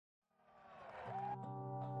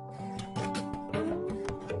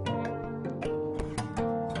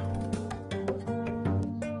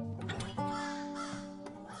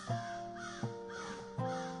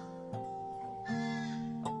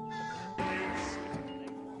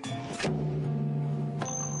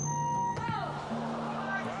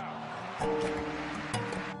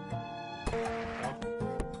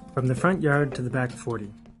From the front yard to the back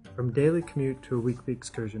 40, from daily commute to a weekly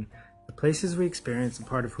excursion, the places we experience are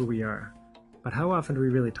part of who we are. But how often do we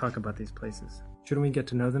really talk about these places? Shouldn't we get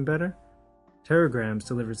to know them better? Terragrams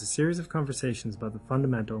delivers a series of conversations about the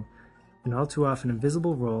fundamental and all too often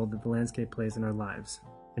invisible role that the landscape plays in our lives,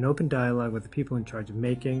 an open dialogue with the people in charge of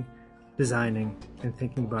making, designing, and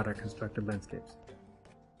thinking about our constructed landscapes.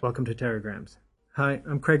 Welcome to Terragrams. Hi,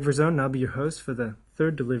 I'm Craig Verzone, and I'll be your host for the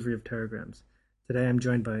third delivery of Terragrams. Today I'm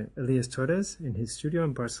joined by Elias Torres in his studio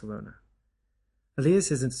in Barcelona.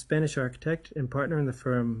 Elias is a Spanish architect and partner in the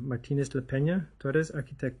firm Martínez La Peña Torres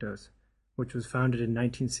Arquitectos, which was founded in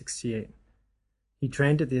 1968. He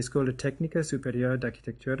trained at the Escola Técnica Superior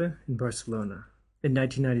d'Arquitectura in Barcelona. In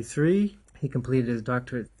 1993, he completed his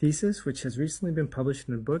doctorate thesis, which has recently been published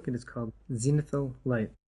in a book. It is called Zenithal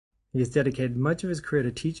Light. He has dedicated much of his career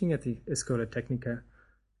to teaching at the Escola Técnica,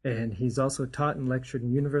 and he's also taught and lectured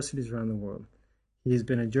in universities around the world. He has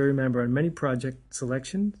been a jury member on many project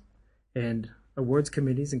selections and awards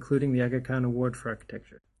committees, including the Aga Khan Award for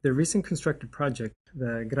Architecture. The recent constructed project,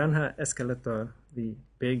 the Granja Escalator, the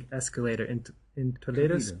big escalator in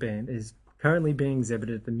Toledo, Spain, is currently being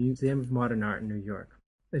exhibited at the Museum of Modern Art in New York.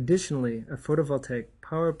 Additionally, a photovoltaic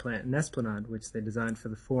power plant in Esplanade, which they designed for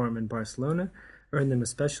the Forum in Barcelona, earned them a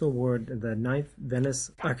special award at the 9th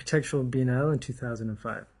Venice Architectural Biennale in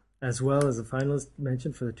 2005, as well as a finalist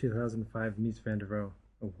mentioned for the 2005 Mies van der Rohe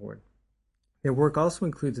Award. Their work also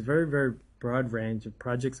includes a very, very broad range of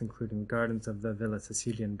projects, including the gardens of the Villa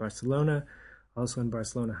Cecilia in Barcelona, also in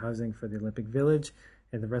Barcelona housing for the Olympic Village,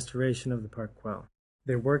 and the restoration of the Park Güell.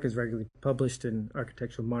 Their work is regularly published in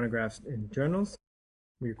architectural monographs in journals.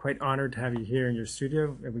 We are quite honored to have you here in your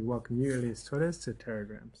studio, and we welcome you, Elias Torres, to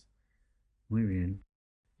Terragrams. Muy bien.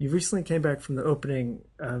 You recently came back from the opening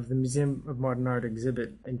of the Museum of Modern Art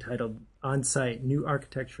exhibit entitled On Site, New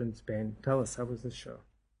Architecture in Spain. Tell us, how was this show?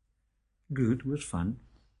 Good, it was fun.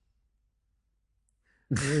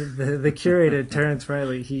 The curator, Terence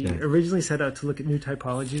Riley, he originally set out to look at new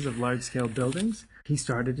typologies of large-scale buildings. He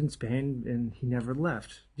started in Spain and he never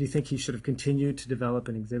left. Do you think he should have continued to develop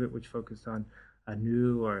an exhibit which focused on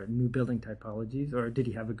new building typologies, or did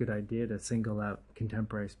he have a good idea to single out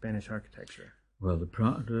contemporary Spanish architecture? Well,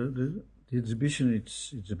 the exhibition,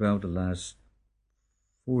 it's about the last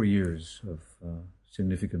 4 years of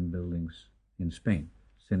significant buildings in Spain,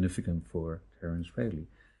 significant for Terence Riley.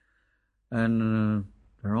 And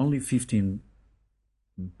there are only 15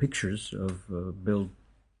 pictures of built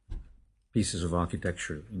pieces of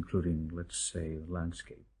architecture, including, let's say,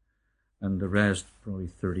 landscape. And the rest, probably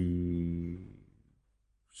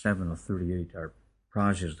 37 or 38, are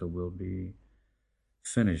projects that will be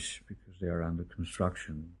finished because they are under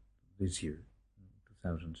construction this year,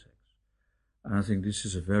 2006. And I think this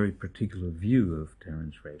is a very particular view of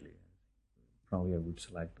Terence Riley. Probably I would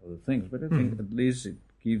select other things, but I think at least it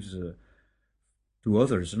gives to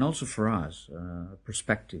others, and also for us, a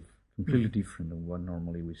perspective completely different than what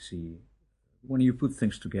normally we see. When you put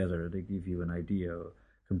things together, they give you an idea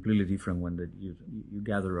completely different when you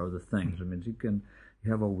gather other things. I mean, you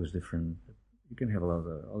have always different, you can have a lot of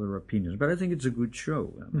other opinions, but I think it's a good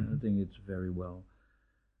show. I mean, I think it's very well,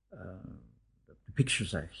 the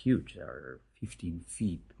pictures are huge. They are 15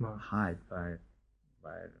 feet high by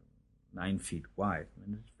 9 feet wide. I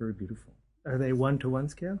mean, it's very beautiful. Are they 1-to-1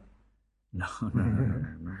 scale? No.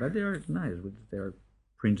 But they are nice. They are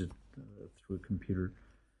printed through a computer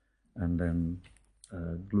and then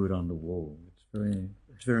glued on the wall.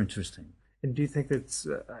 It's very interesting. And do you think that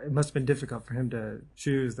it must have been difficult for him to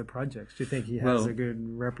choose the projects? Do you think he has a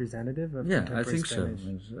good representative of contemporary I think Spanish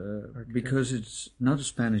so. Because it's not a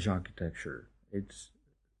Spanish architecture. It's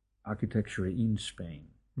architecture in Spain.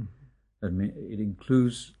 It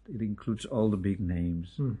includes all the big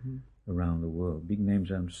names around the world. Big names,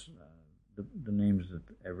 the names that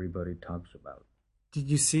everybody talks about. Did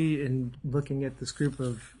you see, in looking at this group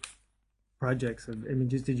of projects,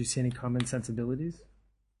 did you see any common sensibilities?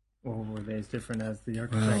 Or were they as different as the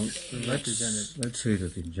architects represented? Let's say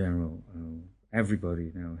that in general,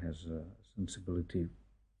 everybody now has a sensibility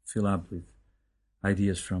filled up with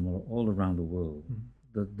ideas from all around the world.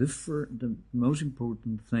 The most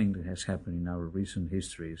important thing that has happened in our recent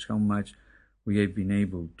history is how much we have been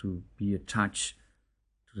able to be attached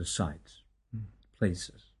to the sites,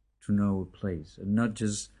 places, to know a place, and not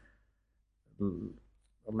just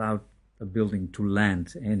allow a building to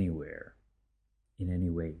land anywhere, in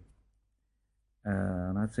any way.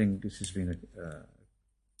 And I think this has been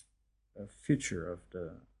a feature of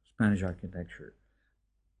the Spanish architecture,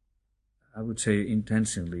 I would say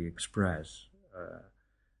intensively expressed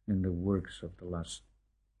in the works of the last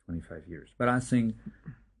 25 years. But I think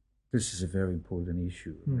this is a very important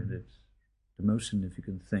issue. I mean, it's the most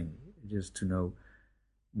significant thing, just to know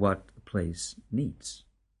what a place needs.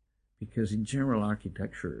 Because in general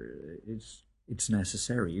architecture, it's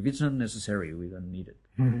necessary. If it's not necessary, we don't need it,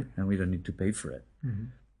 and we don't need to pay for it.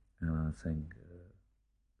 And I think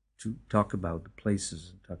to talk about the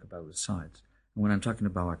places and talk about the sites. And when I'm talking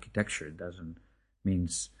about architecture, it doesn't mean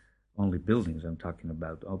only buildings. I'm talking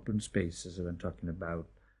about open spaces. I'm talking about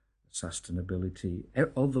sustainability.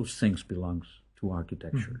 All those things belong to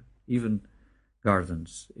architecture. Even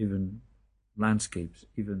gardens, even landscapes,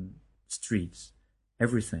 even streets,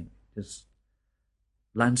 everything is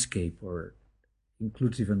landscape or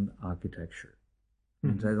includes even architecture.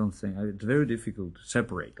 And I don't think it's very difficult to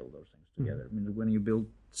separate all those things together. I mean, when you build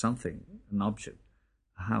something, an object,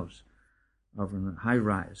 a house, or a high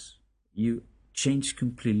rise, you change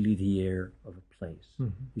completely the air of a place.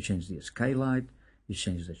 You change the skylight, you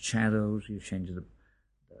change the shadows, you change the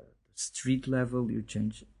street level, you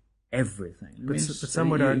change everything. But some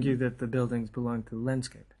would argue that the buildings belong to the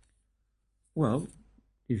landscape. Well,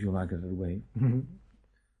 if you like it that way.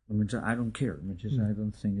 I mean, I don't care. I mean, I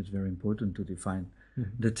don't think it's very important to define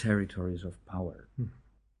the territories of power.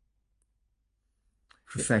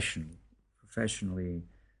 Professionally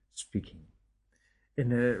speaking.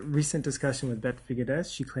 In a recent discussion with Beth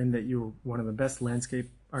Figueres, she claimed that you were one of the best landscape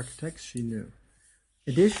architects she knew.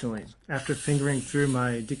 Additionally, after fingering through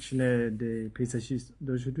my Dictionnaire des paysagistes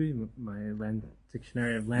d'aujourd'hui, my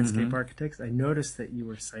dictionary of landscape architects, I noticed that you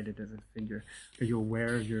were cited as a figure. Are you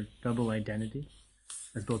aware of your double identity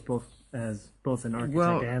as both an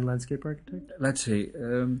architect and landscape architect? Let's say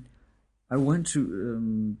I went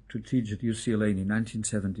to teach at UCLA in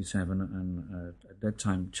 1977, and at that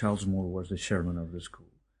time Charles Moore was the chairman of the school.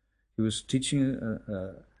 He was teaching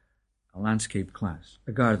a landscape class,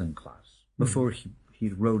 a garden class, before he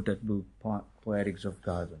wrote that book, Poetics of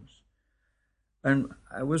Gardens. And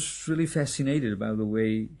I was really fascinated by the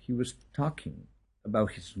way he was talking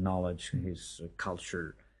about his knowledge, his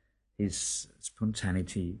culture, his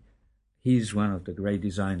spontaneity. He's one of the great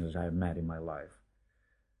designers I've met in my life.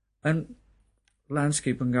 And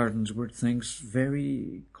landscape and gardens were things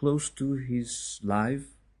very close to his life,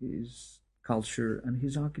 his culture, and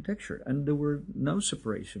his architecture. And there were no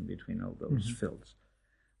separation between all those fields.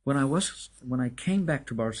 When I came back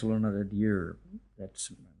to Barcelona that year,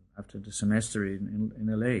 that's after the semester in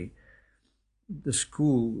LA, the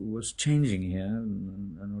school was changing here,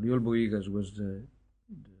 and Oriol Bohigas was the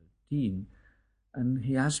dean, and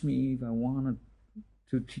he asked me if I wanted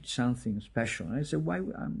to teach something special. And I said, why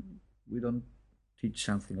we don't teach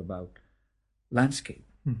something about landscape?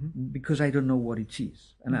 Because I don't know what it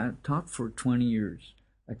is. And I taught for 20 years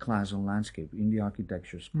a class on landscape in the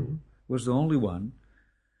architecture school. Was the only one.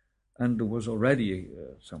 And there was already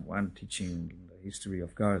someone teaching the history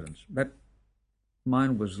of gardens. But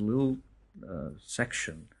mine was a little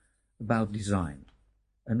section about design.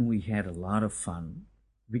 And we had a lot of fun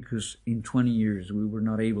because in 20 years we were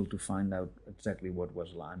not able to find out exactly what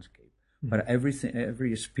was landscape. But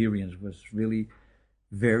every experience was really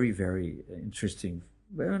very, very interesting.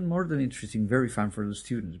 Well, more than interesting, very fun for the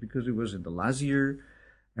students because it was in the last year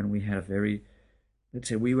and we had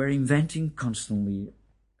we were inventing constantly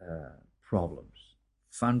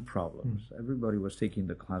fun problems. Everybody was taking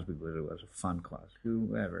the class because it was a fun class.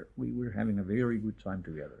 We were having a very good time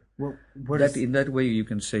together. Well, in that way, you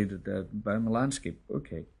can say that I'm a landscape.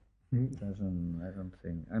 Okay, I don't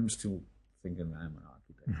think I'm still thinking I'm an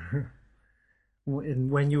architect. And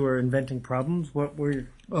when you were inventing problems, what were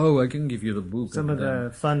I can give you the book. Some of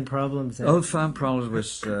the fun problems. Fun problems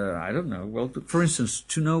was I don't know. Well, for instance,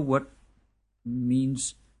 to know what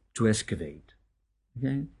means to excavate.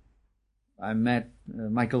 Okay, I met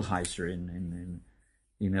Michael Heiser in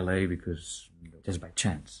LA because just by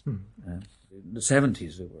chance. In the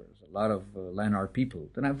 70s, there was a lot of land art people.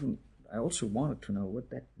 Then I also wanted to know what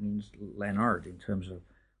that means, land art, in terms of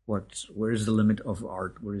where is the limit of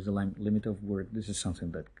art, where is the limit of work. This is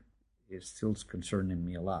something that is still concerning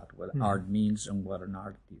me a lot. What art means and what an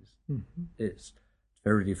artist is. It's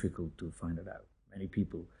very difficult to find it out. Many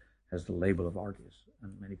people has the label of artist,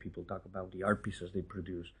 and many people talk about the art pieces they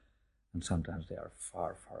produce, and sometimes they are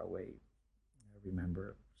far, far away. I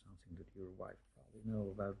remember something that your wife probably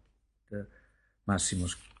know about Massimo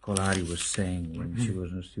Scolari was saying when she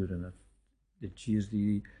was a student at the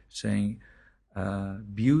GSD, saying,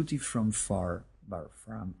 beauty from far,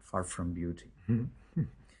 far from beauty.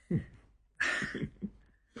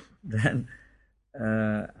 Then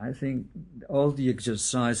I think all the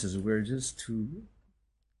exercises were just to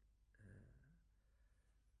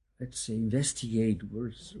let's say investigate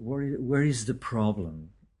where is the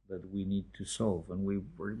problem that we need to solve. And we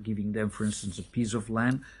were giving them, for instance, a piece of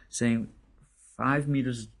land, saying 5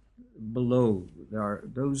 meters below there are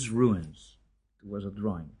those ruins. It was a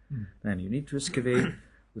drawing. Then you need to excavate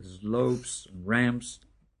with slopes and ramps.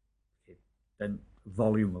 Then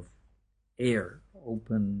volume of air,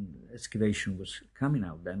 open excavation was coming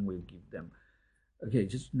out. Then we'll give them, okay,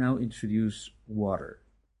 just now introduce water,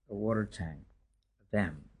 a water tank, a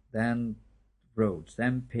dam, then roads,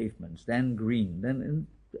 then pavements, then green, then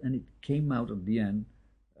and it came out at the end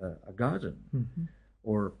a garden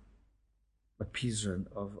or a piece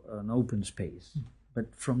of an open space,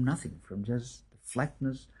 but from nothing, from just the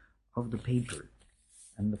flatness of the paper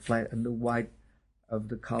and the flat and the white of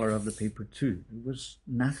the color of the paper too. There was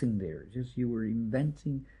nothing there. Just you were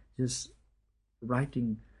inventing, just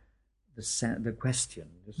writing the question,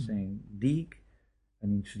 just saying dig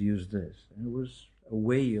and introduce this. And it was a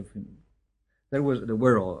way of there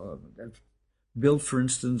were all built, for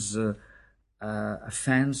instance, a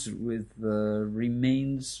fence with the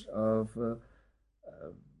remains of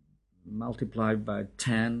multiplied by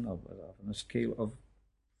 10 of a scale of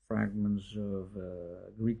fragments of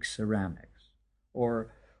Greek ceramics,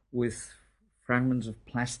 or with fragments of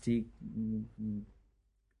plastic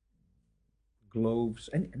globes,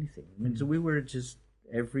 anything. I mean, so we were just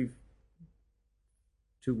every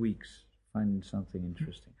 2 weeks finding something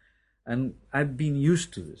interesting. And I've been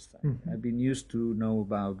used to this thing. I've been used to know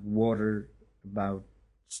about water, about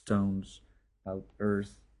stones, about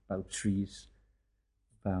earth, about trees,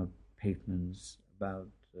 about pavements, about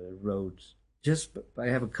roads. Just I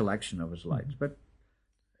have a collection of slides, but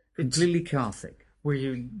completely chaotic.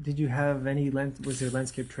 Did you have any was there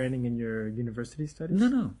landscape training in your university studies?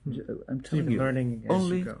 No. I'm telling you, learning as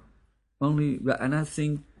you go. Only, and I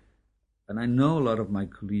think, and I know a lot of my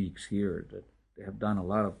colleagues here that they have done a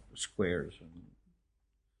lot of squares and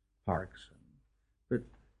parks, but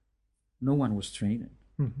no one was trained.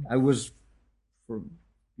 I was, for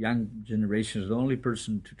young generations, the only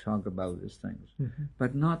person to talk about these things,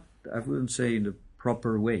 but not, I wouldn't say in the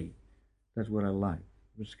proper way. That's what I like.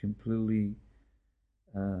 It was completely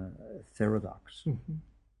heterodox.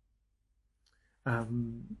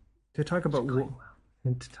 To talk about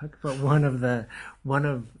one of the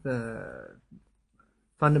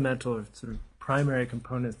fundamental or sort of primary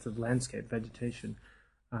components of landscape, vegetation,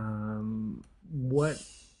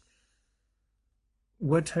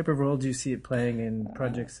 what type of role do you see it playing in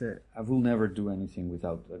projects that... I will never do anything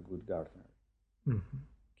without a good gardener.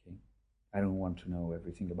 Okay, I don't want to know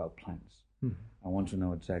everything about plants. I want to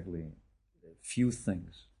know exactly a few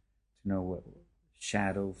things, to know what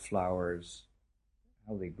shadow, flowers,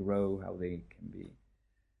 how they grow, how they can be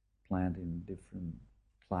planted in different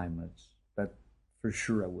climates. But for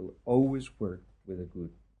sure, I will always work with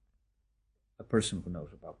a person who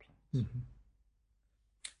knows about plants.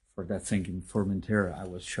 For that thing in Formentera, I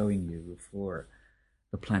was showing you before,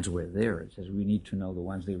 the plants were there. It says we need to know the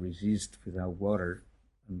ones they resist without water,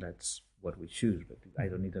 and that's what we choose. But I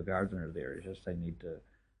don't need a gardener there. It's just I need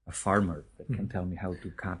a farmer that can tell me how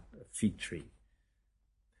to cut a fig tree.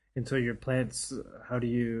 And so your plants, how do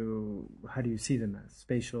you see them as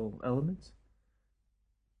spatial elements?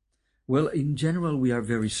 Well, in general, we are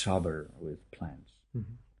very sober with plants. I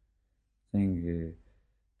think there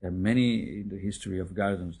are many in the history of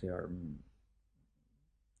gardens. There are,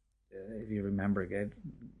 if you remember,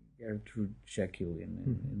 Gertrude Jekyll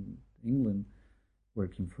in England,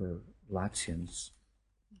 working for Latians.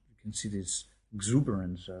 You can see this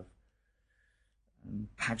exuberance of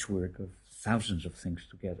patchwork of thousands of things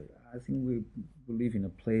together. I think we live in a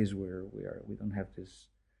place where we don't have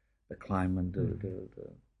the climate,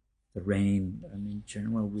 the rain, and in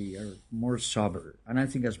general we are more sober. And I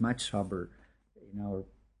think as much sober in our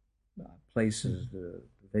places the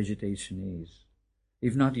vegetation is.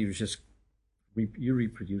 If not, you just you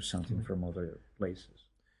reproduce something from other places.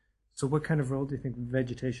 So what kind of role do you think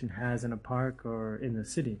vegetation has in a park or in the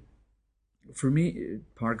city? For me,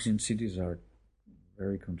 parks in cities are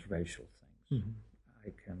very controversial things.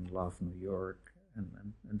 I can love New York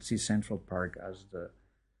and see Central Park as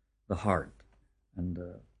the heart, and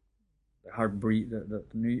the heart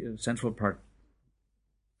the Central Park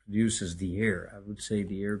produces the air. I would say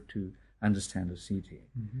the air to understand the city.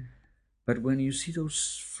 But when you see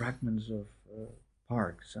those fragments of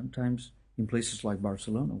parks, sometimes in places like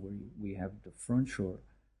Barcelona, where we have the front shore,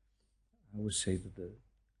 I would say that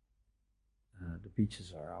the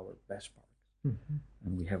beaches are our best park.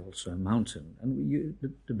 And we have also a mountain. And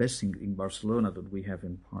the best thing in Barcelona that we have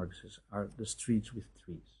in parks are the streets with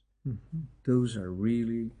trees. Those are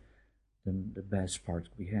really the best parks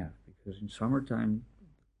we have, because in summertime,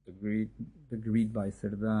 the grid by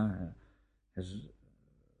Cerdà has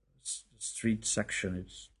the street section,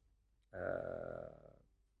 it's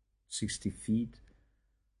 60 feet,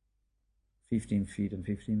 15 feet and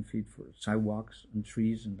 15 feet for sidewalks and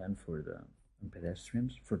trees, and then for the and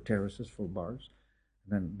pedestrians, for terraces, for bars.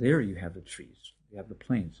 And then there you have the trees, you have the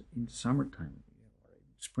plains. In summertime, or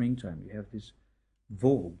in springtime, you have this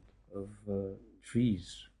vault of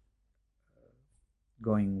trees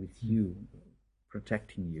going with you,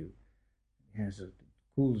 protecting you. It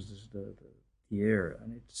cools the air,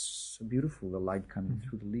 and it's so beautiful, the light coming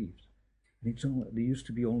through the leaves. And there used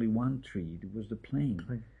to be only one tree. It was the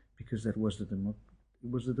plain, because that was it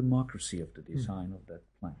was the democracy of the design of that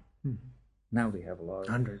plain. Now they have a lot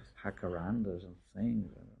of jacarandas and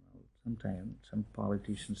things. I don't know. Sometimes some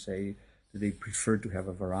politicians say that they prefer to have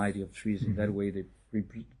a variety of trees. In that way,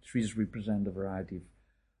 trees represent the variety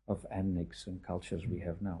of ethnics and cultures we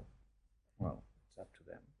have now. Well, it's up to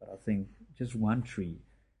them. But I think just one tree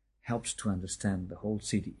helps to understand the whole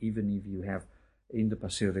city, even if you have in the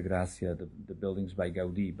Paseo de Gracia the buildings by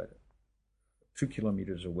Gaudí, but 2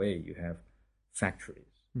 kilometers away you have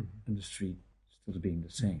factories, and the street still being the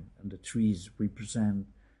same. And the trees represent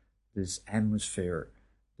this atmosphere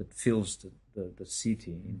that fills the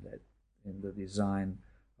city in the design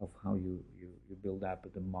of how you build up a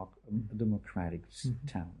democratic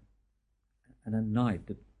town. And at night,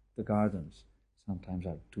 the gardens sometimes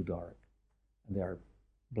are too dark, and there are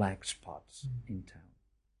black spots in town.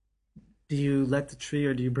 Do you let the tree,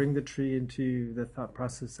 or do you bring the tree into the thought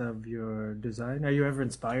process of your design? Are you ever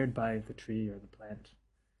inspired by the tree or the plant?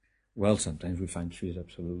 Well, sometimes we find trees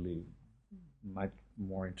absolutely much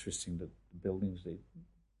more interesting than the buildings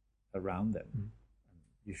around them.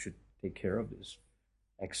 You should take care of this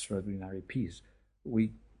extraordinary piece.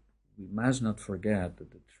 We must not forget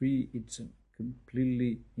that the tree, it's a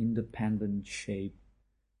completely independent shape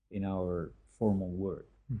in our formal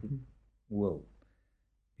world,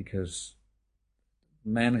 because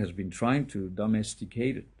man has been trying to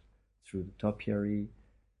domesticate it through the topiary.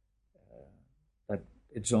 But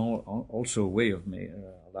it's also a way of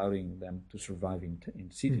allowing them to survive in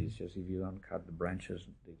cities. Just if you don't cut the branches,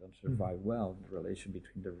 they don't survive well. The relation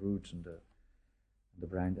between the roots and the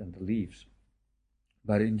branch and the leaves.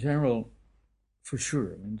 But in general, for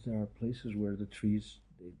sure, I mean, there are places where the trees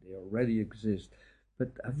they already exist.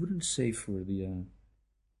 But I wouldn't say for the. It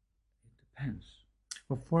depends.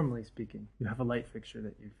 Well, formally speaking, you have a light fixture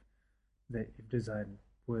that you've designed.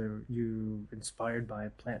 Were you inspired by a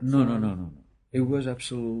plant? No. It was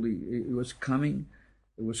absolutely. It was coming.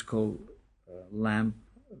 It was called lamp,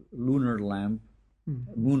 lunar lamp,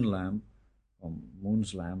 moon lamp, or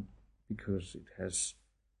moon's lamp, because it has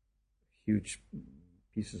huge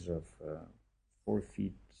pieces of 4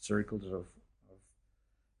 feet circles of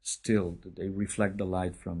steel that they reflect the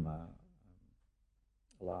light from a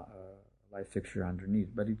light fixture underneath.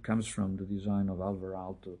 But it comes from the design of Alvar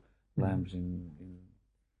Aalto lamps in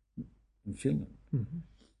Finland.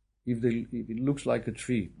 If it looks like a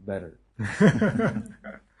tree, better.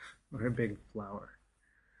 Or a big flower.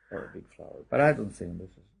 But I don't think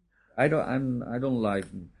this is. I don't like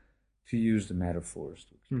to use the metaphors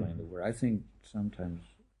to explain the word. I think sometimes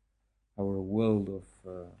our world of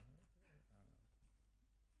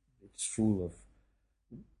it's full of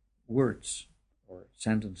words or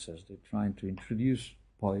sentences. They're trying to introduce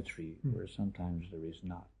poetry where sometimes there is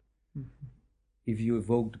not. If you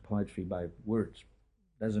evoke the poetry by words,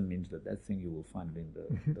 doesn't mean that thing you will find in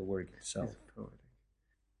the work itself.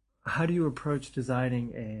 How do you approach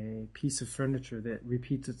designing a piece of furniture that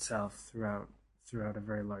repeats itself throughout a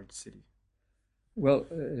very large city? Well,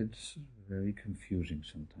 it's very confusing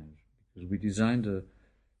sometimes, because we designed the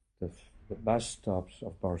bus stops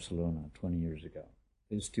of Barcelona 20 years ago.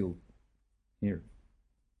 They're still here.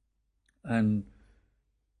 And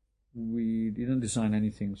we didn't design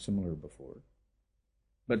anything similar before.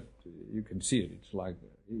 But you can see it. It's like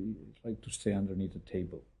to stay underneath a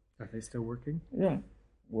table. Are they still working? Yeah.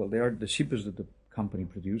 Well, they are the shippers that the company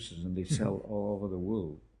produces, and they sell all over the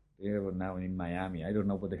world. They have now in Miami. I don't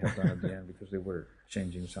know what they have done at the end, because they were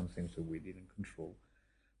changing some things that we didn't control.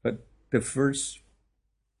 But the first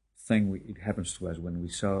thing it happens to us when we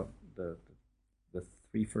saw the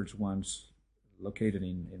 3 first ones located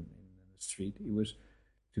in the street, it was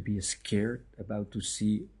to be scared about to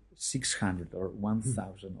see 600 or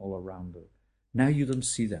 1,000 all around. Now you don't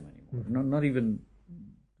see them anymore. Not even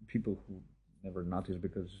people who never noticed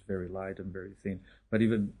because it's very light and very thin, but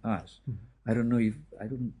even us. I don't know if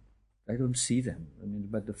I don't see them. I mean,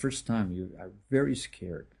 but the first time you are very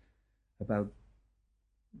scared about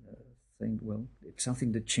saying, well, it's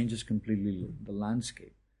something that changes completely the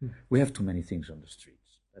landscape. We have too many things on the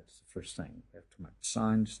streets. That's the first thing. We have too much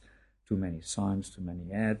signs, too many signs, too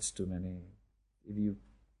many ads, too many. If you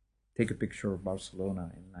take a picture of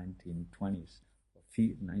Barcelona in 1920s or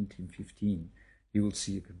 1915, you will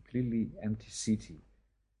see a completely empty city,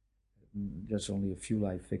 just only a few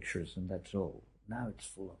light fixtures, and that's all. Now it's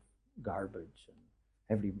full of garbage,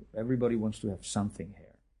 and everybody wants to have something here.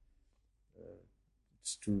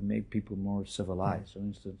 It's to make people more civilized. For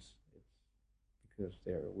instance, it's because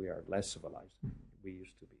we are less civilized than we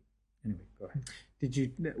used to be. Anyway, go ahead. Did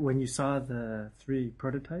you, when you saw the 3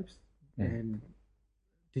 prototypes, and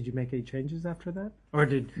did you make any changes after that, or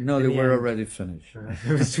did? No, they were already finished.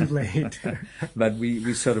 It was too late. But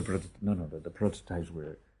we saw the prototypes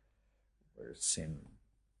were seen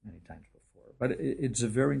many times before. But it's a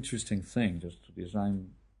very interesting thing just to design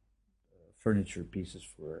furniture pieces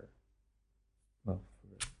for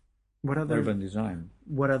what other urban design.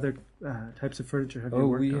 What other types of furniture have you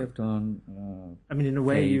worked on? We have done. I mean, in a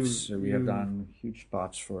way, we have done huge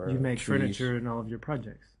pots for. You make trees. furniture in all of your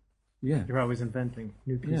projects. Yeah, you're always inventing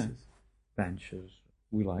new pieces. Yeah. Benches,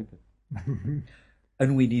 we like it,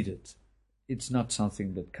 and we need it. It's not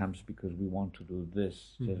something that comes because we want to do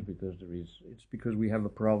this, just because there is. It's because we have a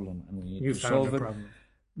problem and we need to solve it. Problem.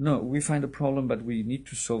 No, we find a problem, but we need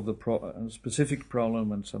to solve a specific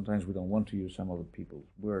problem, and sometimes we don't want to use some other people's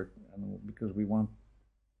work, and because we want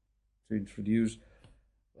to introduce,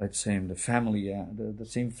 let's say, the family, the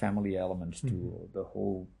same family elements to the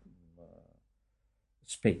whole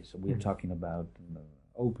space. We are talking about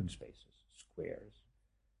open spaces, squares.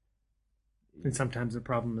 And sometimes the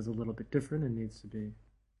problem is a little bit different and needs to be.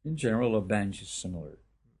 In general, a bench is similar,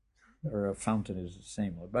 or a fountain is the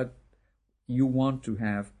same, but you want to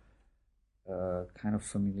have a kind of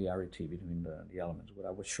familiarity between the elements. What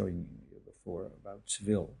I was showing you before about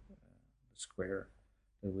Seville, the square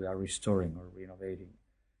that we are restoring or renovating,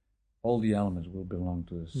 all the elements will belong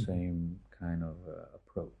to the same kind of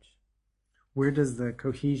approach. Where does the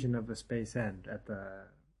cohesion of the space end? At the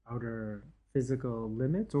outer physical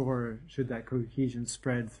limits, or should that cohesion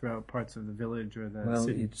spread throughout parts of the village or the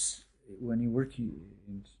city? Well, it's when you work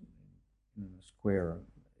in a square,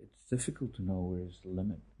 it's difficult to know where is the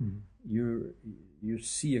limit. You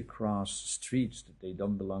see across streets that they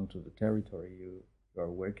don't belong to the territory you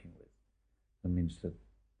are working with. That means that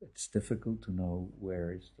it's difficult to know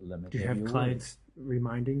where is the limit. Do you have clients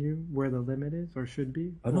reminding you where the limit is or should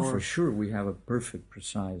be? Oh, no, for sure. We have a perfect,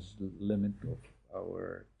 precise limit of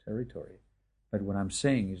our territory. But what I'm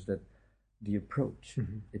saying is that the approach,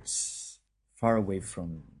 it's far away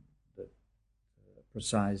from the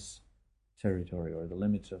precise territory or the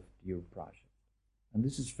limits of your project. And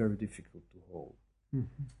this is very difficult to hold.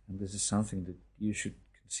 And this is something that you should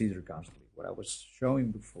consider constantly. What I was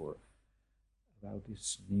showing before about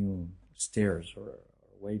these new stairs or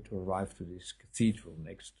a way to arrive to this cathedral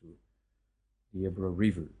next to the Ebro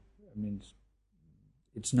River. I mean,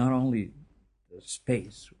 it's not only the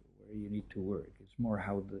space where you need to work. It's more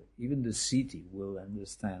how even the city will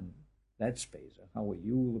understand that space and how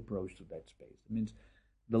you will approach to that space. It means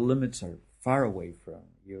the limits are far away from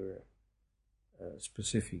your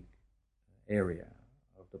specific area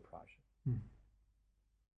of the project.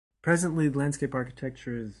 Presently, landscape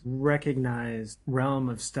architecture is recognized realm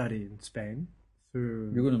of study in Spain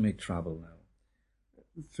through. You're going to make trouble now.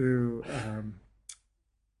 Through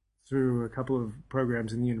a couple of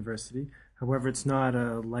programs in the university. However, it's not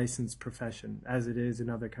a licensed profession, as it is in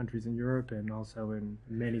other countries in Europe and also in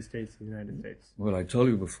many states in the United States. Well, I told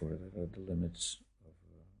you before that the limits of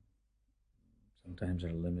sometimes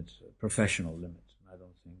there are limits, professional limits. And I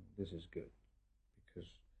don't think this is good because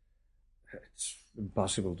it's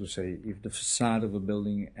impossible to say if the facade of a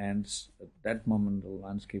building ends at that moment. The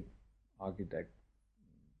landscape architect.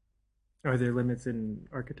 Are there limits in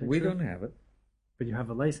architecture? We don't have it. But you have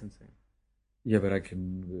a licensing. Yeah, but I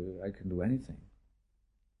can do anything.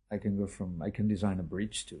 I can design a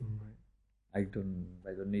bridge too. I don't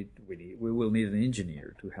need. We will need an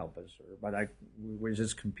engineer to help us. We're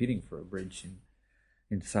just competing for a bridge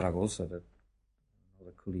in Zaragoza that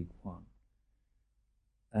another colleague won.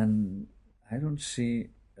 And I don't see.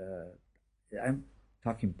 I'm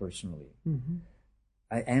talking personally.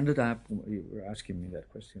 I ended up. You were asking me that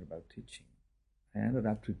question about teaching. I ended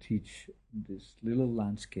up to teach this little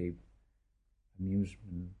landscape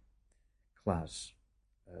amusement class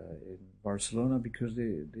in Barcelona because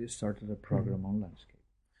they started a program on landscape.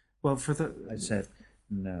 Well, I said,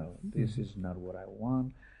 no, this is not what I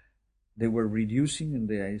want. They were reducing, and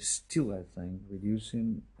they are still, I think,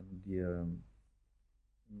 reducing the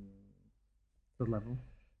level.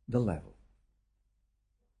 The level.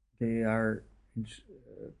 They are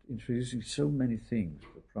introducing so many things,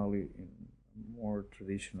 but probably in more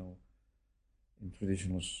traditional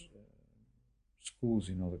schools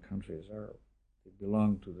in other countries they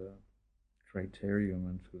belong to the criterion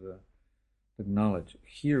and to the knowledge.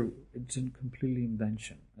 Here, it's a completely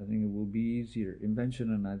invention. I think it will be easier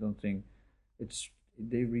invention, and I don't think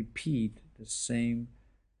they repeat the same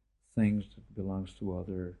things that belongs to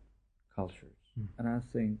other cultures. And I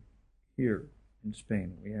think here in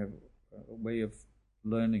Spain we have a way of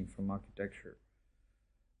learning from architecture,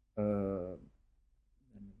 and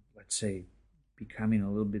let's say becoming a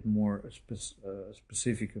little bit more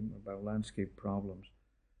specific about landscape problems.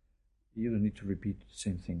 You don't need to repeat the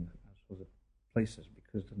same thing as other places,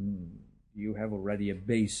 because you have already a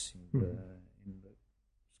base in the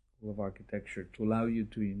School of Architecture to allow you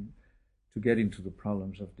to get into the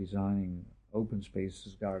problems of designing open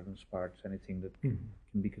spaces, gardens, parks, anything that can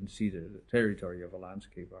be considered the territory of a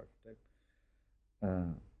landscape architect.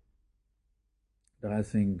 That I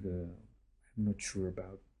think I'm not sure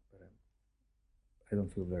about, but I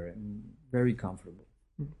don't feel very comfortable.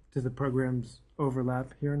 Do the programs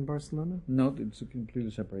overlap here in Barcelona? No, it's a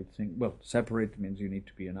completely separate thing. Well, separate means you need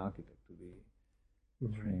to be an architect to be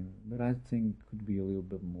trained, but I think it could be a little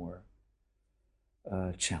bit more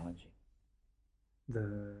challenging.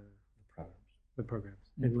 The programs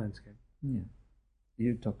in landscape. Yeah.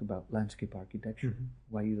 You talked about landscape architecture.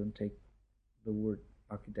 Why you don't take the word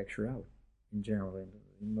architecture out in general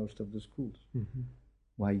in most of the schools?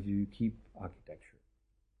 Why do you keep architecture?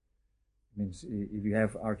 It means if you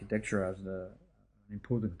have architecture as an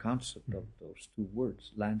important concept of those two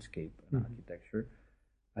words, landscape and architecture,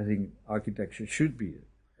 I think architecture should be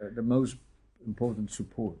the most important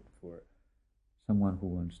support for someone who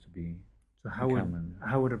wants to be. So how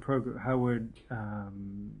would a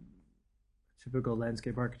typical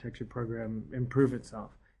landscape architecture program improve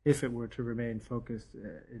itself if it were to remain focused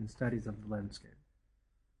in studies of the landscape?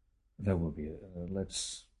 That will be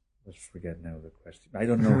let's forget now the question. I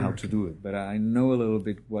don't know how to do it, but I know a little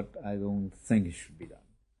bit what I don't think it should be done.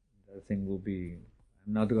 I think will be.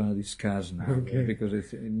 I'm not going to discuss now because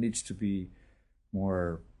it needs to be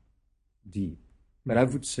more deep. But I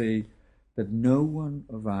would say that no one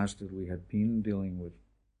of us that we have been dealing with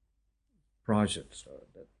projects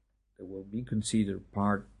that will be considered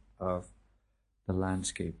part of the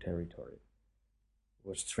landscape territory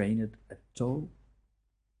was trained at all.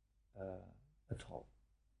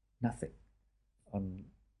 Nothing on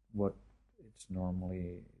what it's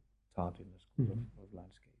normally taught in the School of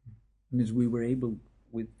Landscape. It means we were able,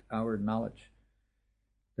 with our knowledge,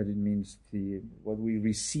 that it means what we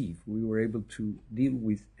receive, we were able to deal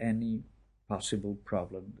with any possible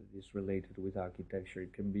problem that is related with architecture.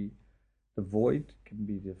 It can be the void, it can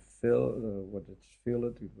be the fill, what it's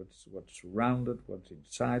filled, what's surrounded, what's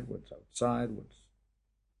inside, what's outside,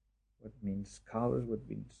 what means colors, what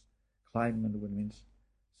means climate, what means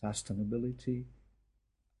sustainability.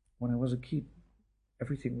 When I was a kid, I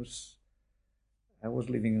was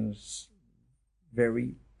living in a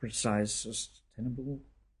very precise, sustainable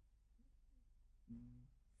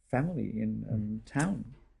family in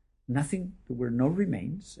town. Nothing, there were no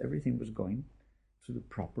remains, everything was going to the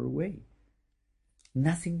proper way.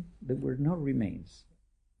 Nothing, there were no remains.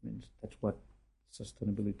 That's what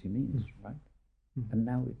sustainability means, right? And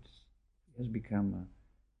now it has become a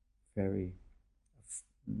very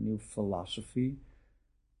new philosophy.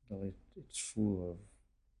 Well, it's full of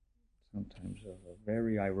sometimes of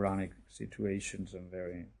very ironic situations and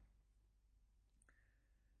very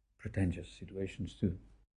pretentious situations too.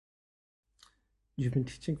 You've been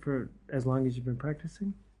teaching for as long as you've been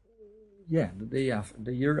practicing? Yeah, the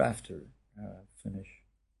year after I finish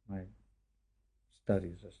my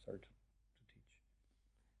studies, I start to teach.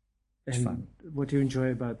 It's fun. What do you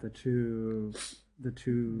enjoy about the two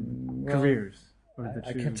careers?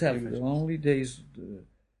 I can tell you, the only days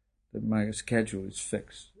that my schedule is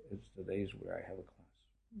fixed is the days where I have a class.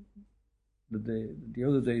 The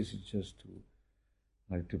other days it's just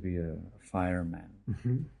to be a fireman,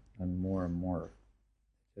 and more.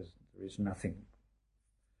 Because there is nothing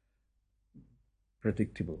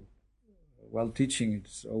predictable. While teaching,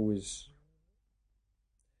 it's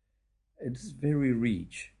very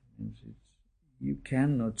rich. You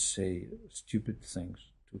cannot say stupid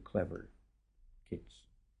things to clever kids,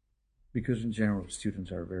 because in general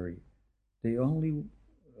students are they only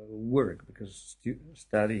work because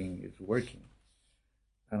studying is working,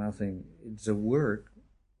 and I think it's a work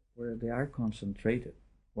where they are concentrated,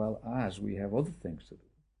 while us, we have other things to do.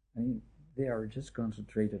 I mean, they are just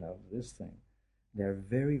concentrated on this thing. They are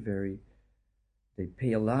they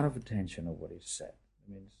pay a lot of attention to what is said.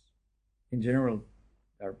 I mean, in general,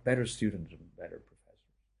 there are better students and better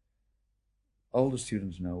professors. All the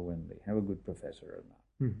students know when they have a good professor or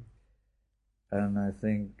not. And I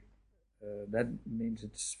think that means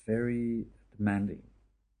it's very demanding.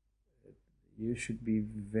 You should be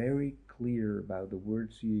very clear about the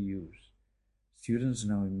words you use. Students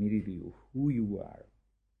know immediately who you are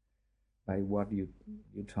by what you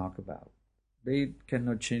talk about. They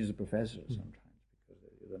cannot change the professor sometimes because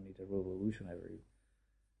you don't need a revolution every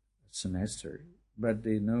semester, but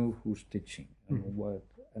they know who's teaching and what,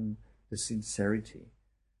 and the sincerity,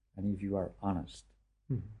 and if you are honest,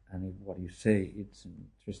 and if what you say it's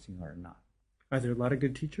interesting or not. Are there a lot of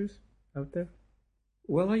good teachers out there?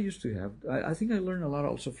 Well, I used to have. I think I learned a lot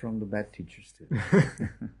also from the bad teachers too.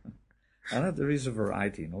 And there is a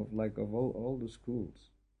variety, like of all the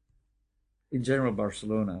schools. In general,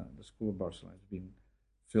 Barcelona, the school of Barcelona has been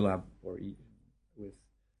filled up with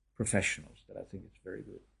professionals that I think it's very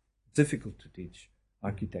good. It's difficult to teach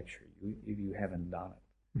architecture if you haven't done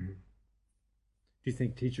it. Do you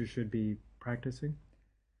think teachers should be practicing?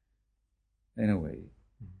 In a way,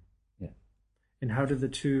 yeah. And how do the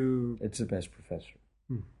two... It's the best professor.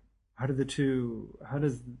 How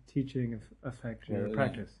does teaching affect your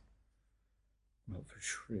practice? Well, for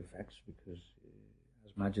sure it affects, because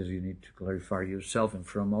as much as you need to clarify yourself in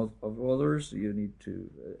front of others, you need to,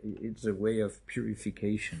 it's a way of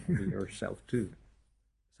purification of yourself too.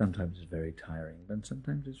 Sometimes it's very tiring, but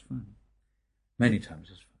sometimes it's fun. Many times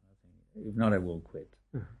it's fun, I think. If not, I will quit.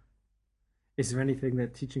 Is there anything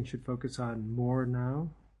that teaching should focus on more now?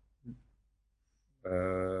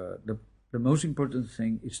 The most important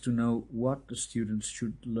thing is to know what the students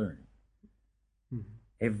should learn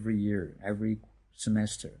every year, every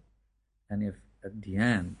semester. And if at the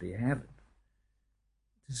end they have it,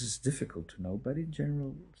 this is difficult to know, but in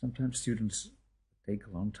general, sometimes students take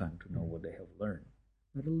a long time to know what they have learned.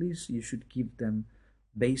 But at least you should give them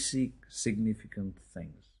basic, significant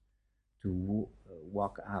things to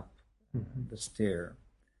walk up the stair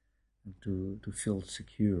and to feel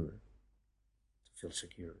secure. Feel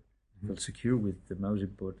secure with the most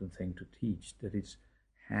important thing to teach, that it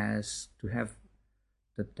has to have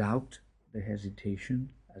the doubt, the hesitation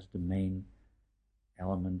as the main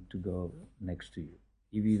element to go next to you.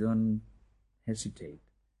 If you don't hesitate,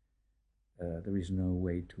 there is no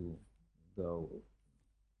way to go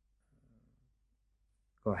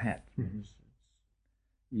ahead.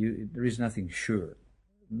 There is nothing sure.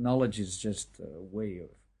 Knowledge is just a way of,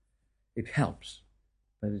 it helps,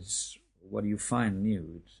 but it's what you find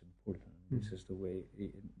new, it's important. This is the way,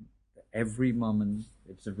 every moment,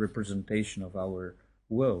 it's a representation of our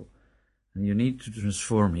world. And you need to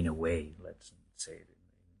transform in a way, let's say it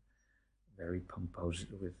in very pompous,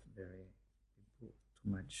 with very too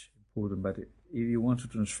much important. But if you want to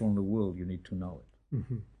transform the world, you need to know it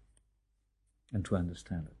and to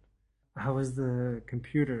understand it. How has the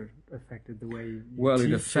computer affected the way you teach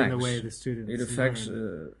it affects, and the way the students It affects,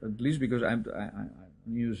 at least because I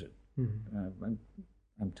use it.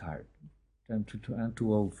 I'm tired. I'm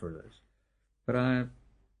too old for this. But I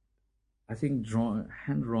think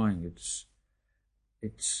hand drawing,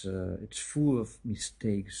 it's full of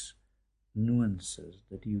mistakes, nuances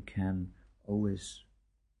that you can always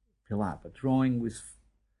fill up. A drawing with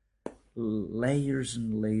layers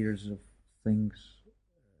and layers of things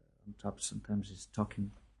on top. Sometimes it's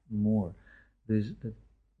talking more. There's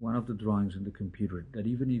one of the drawings in the computer that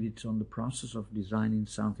even if it's on the process of designing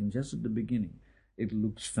something just at the beginning, it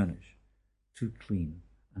looks finished, too clean,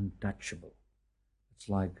 untouchable. It's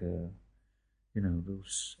like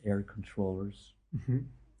those air controllers, and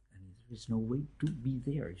there's no way to be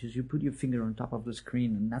there. It's just you put your finger on top of the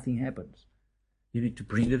screen and nothing happens. You need to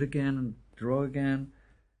print it again and draw again.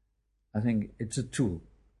 I think it's a tool,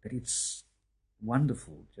 but it's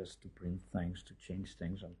wonderful just to print things, to change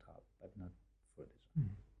things on top, but not for this.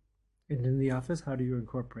 And in the office, how do you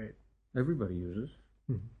incorporate? Everybody uses.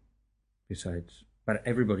 Besides, but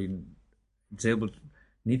everybody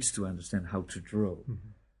needs to understand how to draw.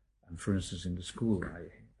 And for instance, in the school,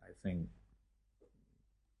 I think,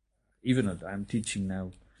 even though I'm teaching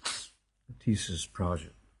now a thesis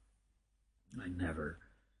project, I never,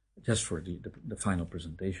 just for the final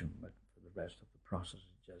presentation, but for the rest of the process,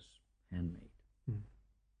 it's just handmade.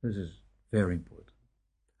 This is very important.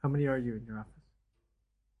 How many are you in your office?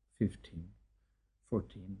 15,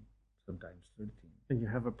 14, sometimes 13. And you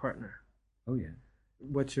have a partner? Oh, yeah.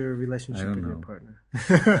 What's your relationship with your partner?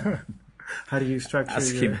 How do you structure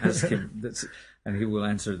Ask him. And he will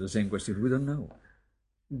answer the same question. We don't know.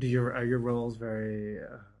 Are your roles very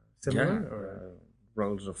similar? Yeah, or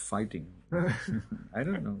roles of fighting. I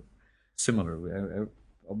don't know. Similar.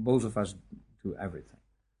 Both of us do everything.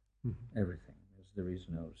 Everything. There is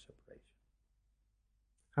no separation.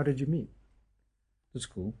 How did you meet? The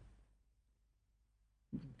school.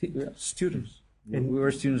 Students. We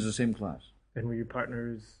were students of the same class. And were you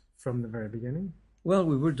partners from the very beginning? Well,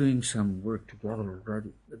 we were doing some work together right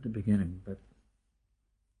at the beginning, but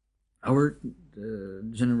our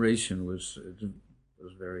generation was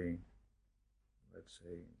very, let's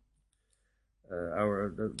say,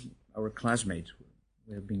 our classmates.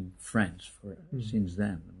 We have been friends since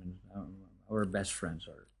then. I mean, our best friends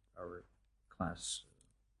are our class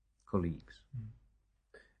colleagues.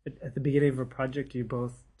 At the beginning of a project, you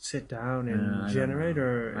both sit down and generate,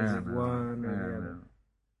 or is it one or the other?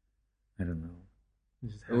 I don't know.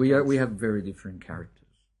 We have very different characters.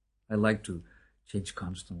 I like to change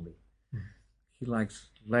constantly. He likes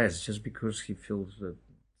less just because he feels that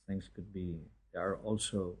things are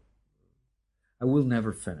also. I will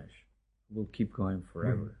never finish. We'll keep going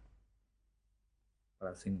forever. But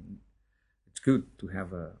I think it's good to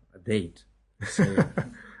have a date.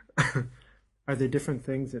 Are there different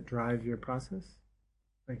things that drive your process?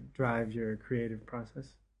 Like drive your creative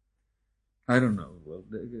process? I don't know. Well,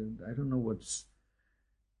 I don't know what's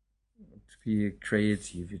to be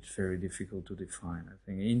creative. It's very difficult to define. I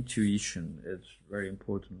think intuition is very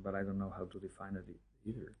important, but I don't know how to define it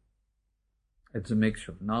either. It's a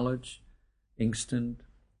mixture of knowledge, instinct,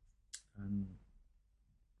 and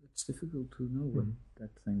it's difficult to know what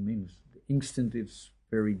that thing means. The instinct is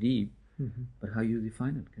very deep, but how you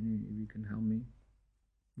define it? You can help me?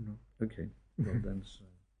 No. Okay. Well, then.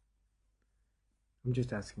 I'm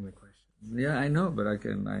just asking the question. Yeah, I know, but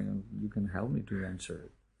you can help me to answer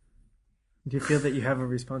it. Do you feel that you have a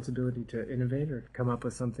responsibility to innovate or come up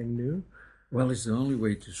with something new? Well, it's the only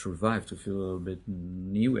way to survive, to feel a little bit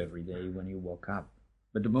new every day when you wake up.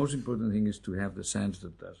 But the most important thing is to have the sense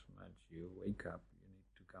that as you wake up, you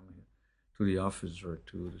need to come here to the office or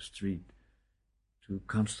to the street, to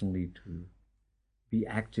constantly to be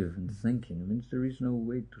active and thinking. I mean, there is no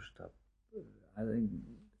way to stop. I think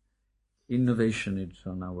innovation is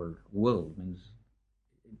on our will. Means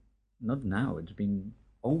not now. It's been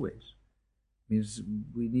always. Means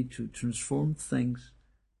we need to transform things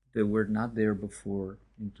that were not there before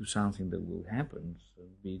into something that will happen, so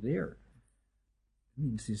be there. It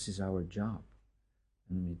means this is our job,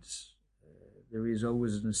 and it's there is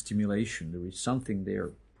always a stimulation. There is something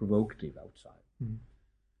there provocative outside.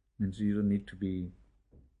 Means you don't need to be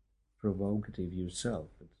provocative yourself.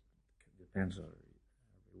 It depends on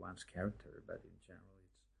everyone's character, but in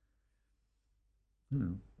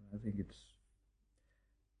general, I think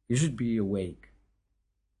you should be awake,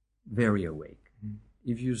 very awake.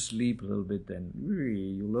 If you sleep a little bit, then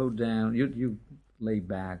you low down, you lay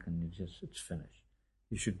back, and it's finished.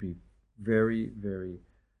 You should be very, very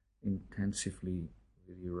intensively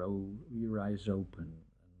with your eyes open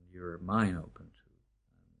and your mind open to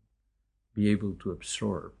be able to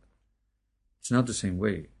absorb. It's not the same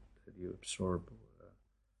way that you absorb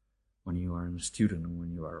when you are a student and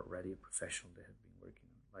when you are already a professional that has been working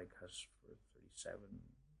like us for 37,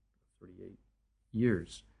 38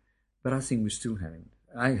 years. But I think we still have it.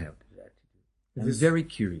 I have this attitude. I'm very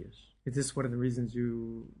curious. Is this one of the reasons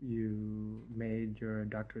you made your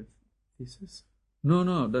doctorate thesis?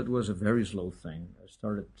 No, that was a very slow thing. I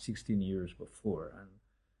started 16 years before, and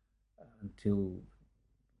until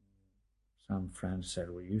some friends said,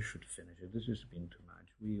 well, you should finish it. This has been too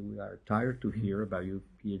much. We are tired to hear about your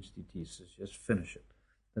PhD thesis. Just finish it.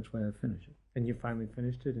 That's why I finished it. And you finally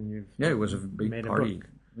finished it, and it was a big party. Book.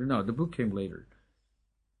 No, the book came later.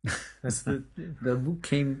 That's the book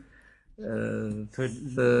came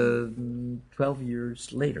 12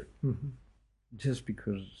 years later, just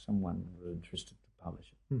because someone was interested to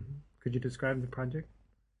publish it. Could you describe the project?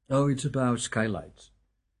 Oh, it's about skylights.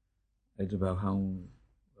 It's about how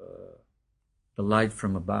the light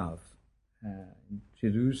from above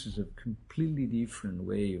introduces a completely different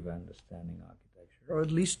way of understanding architecture, or at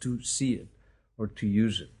least to see it or to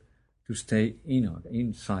use it, to stay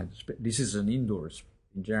inside the space. This is an indoor space.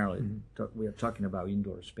 In general, we are talking about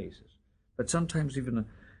indoor spaces. But sometimes even a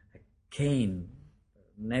cane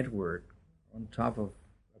network on top of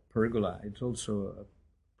a pergola, it's also a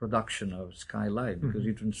production of skylight, because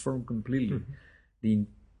you transform completely the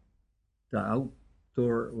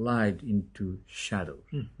outdoor light into shadows.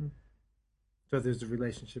 So there's a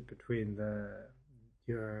relationship between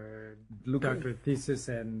your doctorate thesis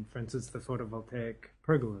and, for instance, the photovoltaic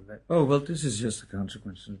pergola. This is just a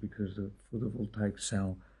consequence, because the photovoltaic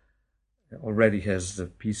cell already has the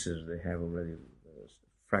pieces. They have already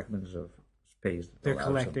fragments of space. They're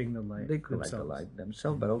collecting the light. They collect the light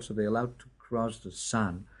themselves, but also they allow to cross the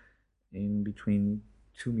sun in between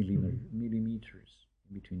 2 millimeters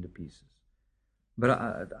in between the pieces.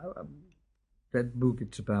 But that book,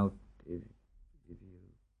 it's about the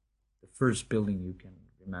first building you can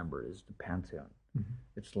remember, is the Pantheon. Mm-hmm.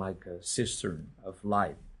 It's like a cistern of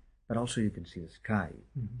light, but also you can see the sky.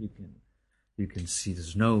 Mm-hmm. You can see the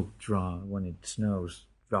snow when it snows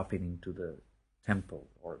dropping into the temple,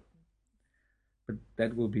 but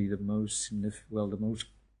that will be the most significant, the most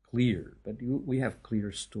clear. But we have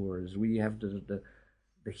clear stores. We have the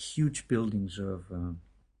huge buildings of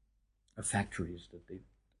factories that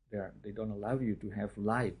they don't allow you to have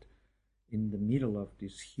light in the middle of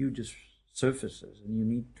these huge surfaces, and you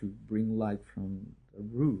need to bring light from the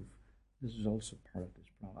roof. This is also part of this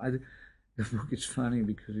problem. The book is funny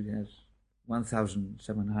because it has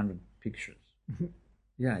 1,700 pictures. Mm-hmm.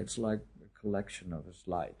 Yeah, it's like a collection of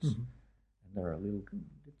slides, mm-hmm. and there are you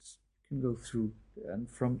can go through. And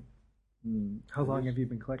from how long have you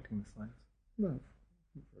been collecting the slides? Well,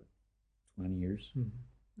 for 20 years,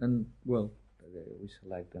 mm-hmm. and well, we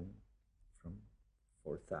select them from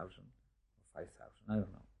 4,000 or 5,000. I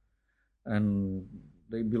don't know. And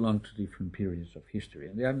they belong to different periods of history,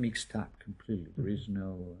 and they are mixed up completely. Mm-hmm. There is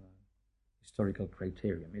no historical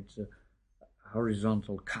criterion. It's a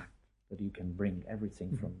horizontal cut that you can bring everything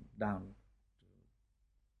mm-hmm. from down,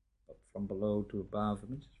 from below to above. I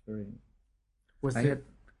mean, it's very. I had a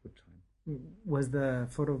good time. Was the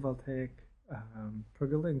photovoltaic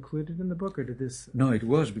pergola included in the book, or did this? No, it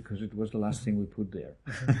was, because it was the last thing we put there.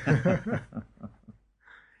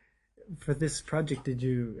 For this project,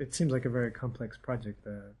 it seemed like a very complex project,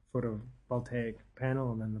 the photovoltaic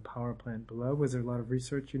panel and then the power plant below. Was there a lot of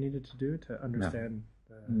research you needed to do to understand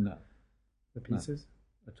the pieces?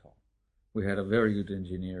 Not at all. We had a very good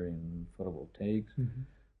engineer in photovoltaics. Mm-hmm.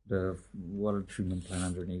 The water treatment plant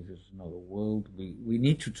underneath is another world. We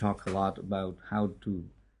need to talk a lot about how to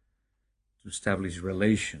establish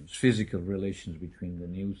relations, physical relations between the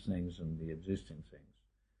new things and the existing things.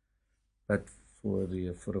 But for the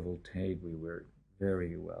photovoltaic, we were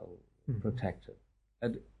very well mm-hmm. protected.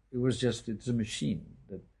 And it's a machine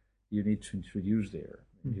that you need to introduce there.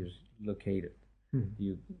 Mm-hmm. You just locate it.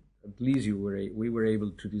 Mm-hmm. At least we were able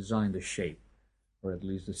to design the shape, or at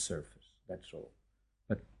least the surface. That's all.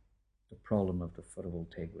 But the problem of the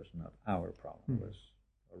photovoltaic was not our problem. Mm-hmm. It was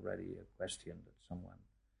already a question that the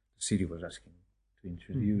city was asking to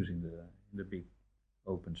introduce mm-hmm. in the big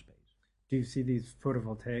open space. Do you see these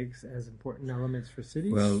photovoltaics as important elements for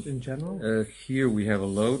cities in general? Here we have a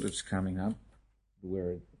load that's coming up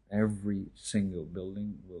where every single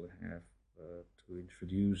building will have to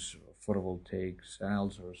introduce photovoltaic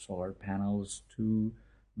cells or solar panels to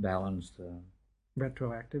balance the...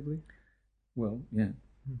 Retroactively? Well, yeah.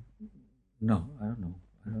 No, I don't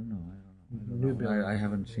know. I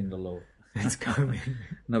haven't seen the law. It's coming.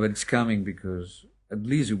 No, but it's coming because at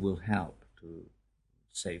least it will help to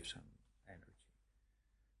save some energy.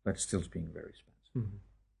 But still it's being very expensive.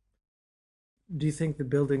 Mm-hmm. Do you think the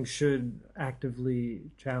buildings should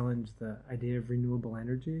actively challenge the idea of renewable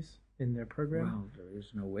energies in their program? Well, there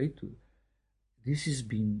is no way to. This has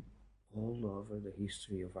been all over the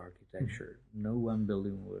history of architecture. Mm-hmm. No one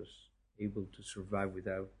building was able to survive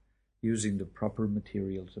without using the proper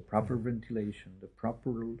materials, the proper ventilation, the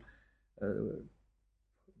proper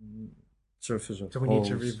surface of So we need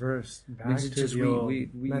to reverse back to the old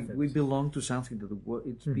methods. We belong to something that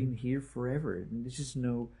it's mm-hmm. been here forever. And this is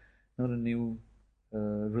not a new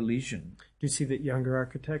religion. Do you see that younger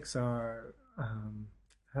architects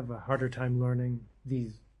have a harder time learning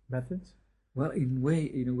these methods? Well, in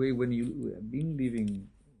a way, when you have been living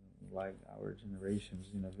like our generations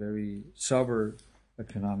in a very sober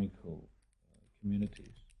economical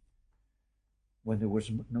communities, when there was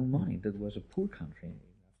no money, that was a poor country.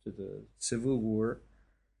 After the Civil War,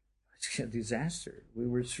 it's a disaster. We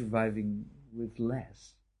were surviving with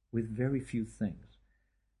less, with very few things.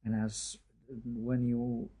 And when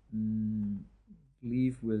you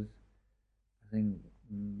live with, I think,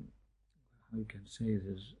 how you can say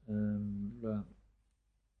this,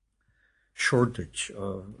 shortage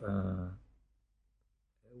of,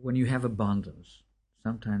 when you have abundance,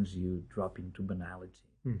 sometimes you drop into banality.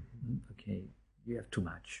 Mm-hmm. Okay, you have too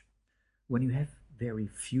much. When you have very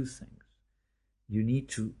few things, you need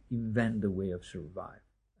to invent the way of survive.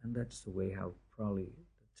 And that's the way how probably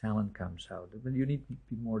the talent comes out. But you need to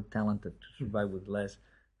be more talented to survive with less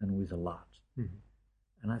than with a lot. Mm-hmm.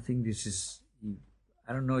 And I think this is,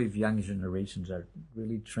 I don't know if young generations are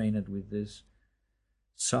really trained with this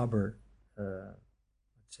sober,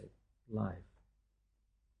 let's say, life.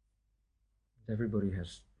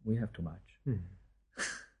 We have too much. Mm-hmm.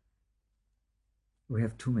 We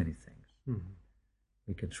have too many things. Mm-hmm.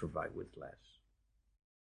 We can survive with less.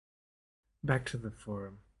 Back to the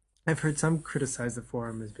Forum. I've heard some criticize the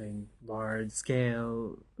Forum as being large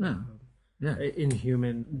scale. No, Yeah.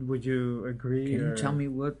 Inhuman. Would you agree? Can you tell me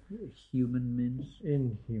what human means?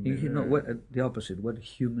 Inhuman. You know what the opposite? What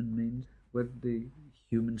human means? What the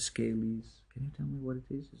human scale is? Can you tell me what it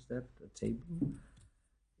is? Is that a table?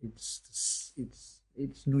 It's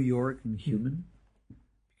New York in human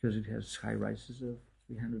because it has high rises of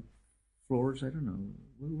 300 floors. I don't know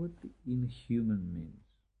what the inhuman means.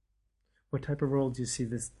 What type of role do you see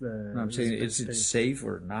this? No, I'm saying is it safe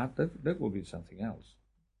or not? That will be something else.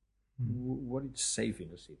 What is safe in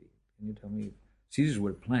the city? Can you tell me? Cities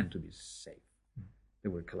were planned to be safe. They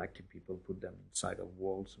were collecting people, put them inside of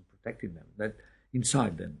walls and protecting them. That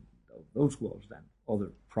inside then those walls, then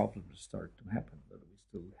other problems start to happen that we're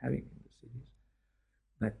still having in the cities.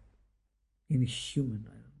 But inhuman,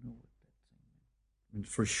 I don't know what that thing means. And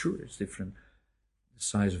for sure, it's different. The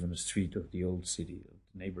size of a street of the old city, of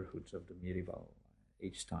the neighborhoods of the medieval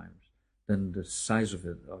age times, than the size of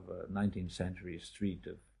a 19th century street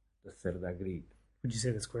of the Cerda Grid. Would you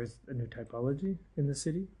say the square is a new typology in the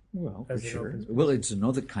city? Well, for sure. Well, it's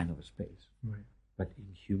another kind of a space. Right. But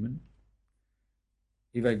inhuman,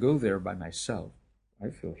 if I go there by myself,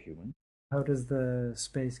 I feel human. How does the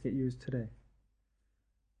space get used today?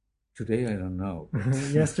 Today, I don't know.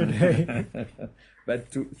 Yesterday.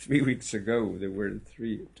 But 3 weeks ago, there were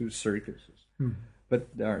two circuses.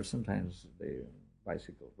 But there are sometimes the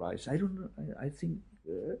bicycle rides. I don't know. I think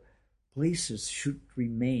places should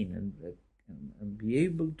remain and be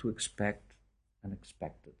able to expect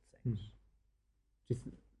unexpected things.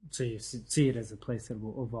 So you see it as a place that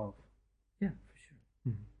will evolve? Yeah, for sure.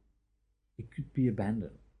 It could be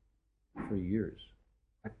abandoned for years.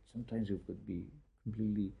 But sometimes it could be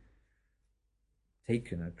completely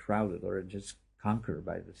taken or crowded or just conquered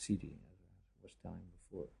by the city, as I was telling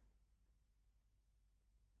before.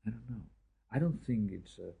 I don't know. I don't think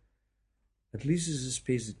it's at least it's a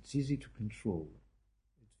space that's easy to control.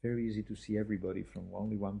 It's very easy to see everybody from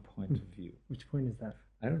only one point of view. Which point is that?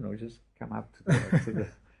 I don't know. Just come up to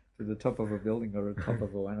the top of a building or the top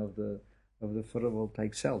of one of the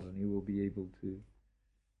photovoltaic cells, and you will be able to.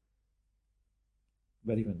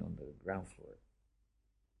 But even on the ground floor.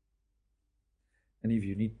 And if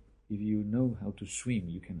you know how to swim,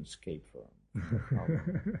 you can escape from.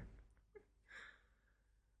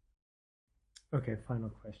 Okay, final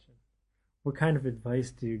question. What kind of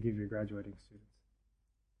advice do you give your graduating students?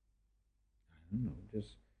 I don't know,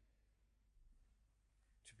 just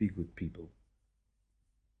to be good people,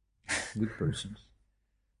 good persons,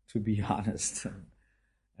 to be honest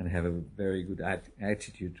and have a very good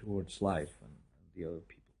attitude towards life and the other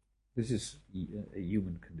people. This is a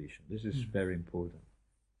human condition. This is very important,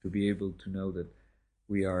 to be able to know that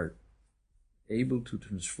we are able to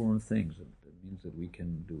transform things. And that means that we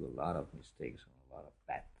can do a lot of mistakes and a lot of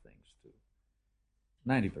bad things too.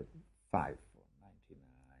 95 or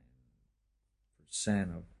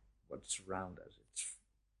 99% of what's around us, it's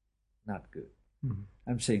not good.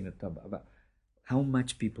 I'm saying that about how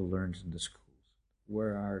much people learn in the schools.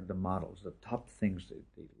 Where are the models, the top things that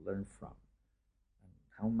they learn from? And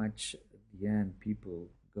how much at the end people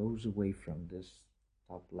goes away from this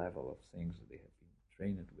top level of things that they have been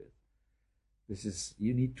trained with. This is,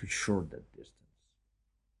 you need to short that distance,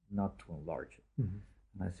 not to enlarge it. And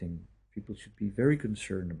I think people should be very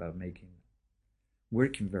concerned about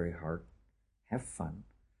working very hard, have fun,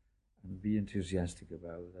 and be enthusiastic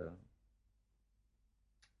about that.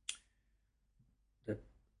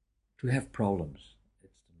 To have problems,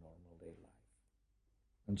 it's the normal day life,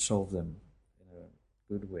 and solve them in a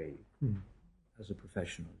good way as a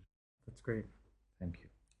professional. That's great. Thank you.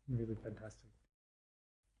 Really fantastic.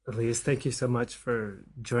 Elias, thank you so much for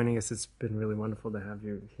joining us. It's been really wonderful to have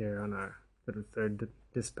you here on our little third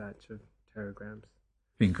dispatch of Teragrams.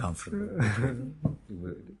 Being comfortable.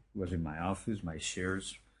 It was in my office, my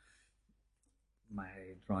chairs,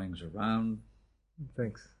 my drawings around.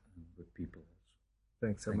 Thanks. With people.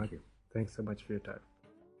 Thanks so much. You. Thanks so much for your time.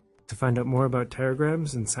 To find out more about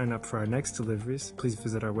Teragrams and sign up for our next deliveries, please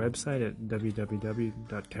visit our website at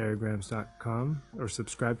www.teragrams.com or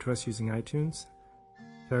subscribe to us using iTunes.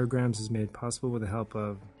 Teragrams is made possible with the help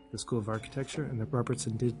of the School of Architecture and the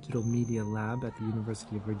Robertson Digital Media Lab at the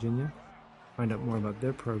University of Virginia. Find out more about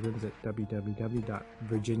their programs at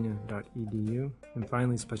www.virginia.edu. And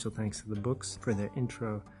finally, special thanks to the Books for their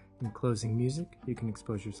intro and closing music. You can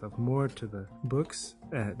expose yourself more to the books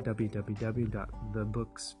at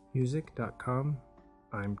www.thebooksmusic.com.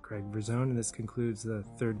 I'm Craig Verzone, and this concludes the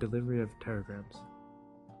third delivery of Teragrams.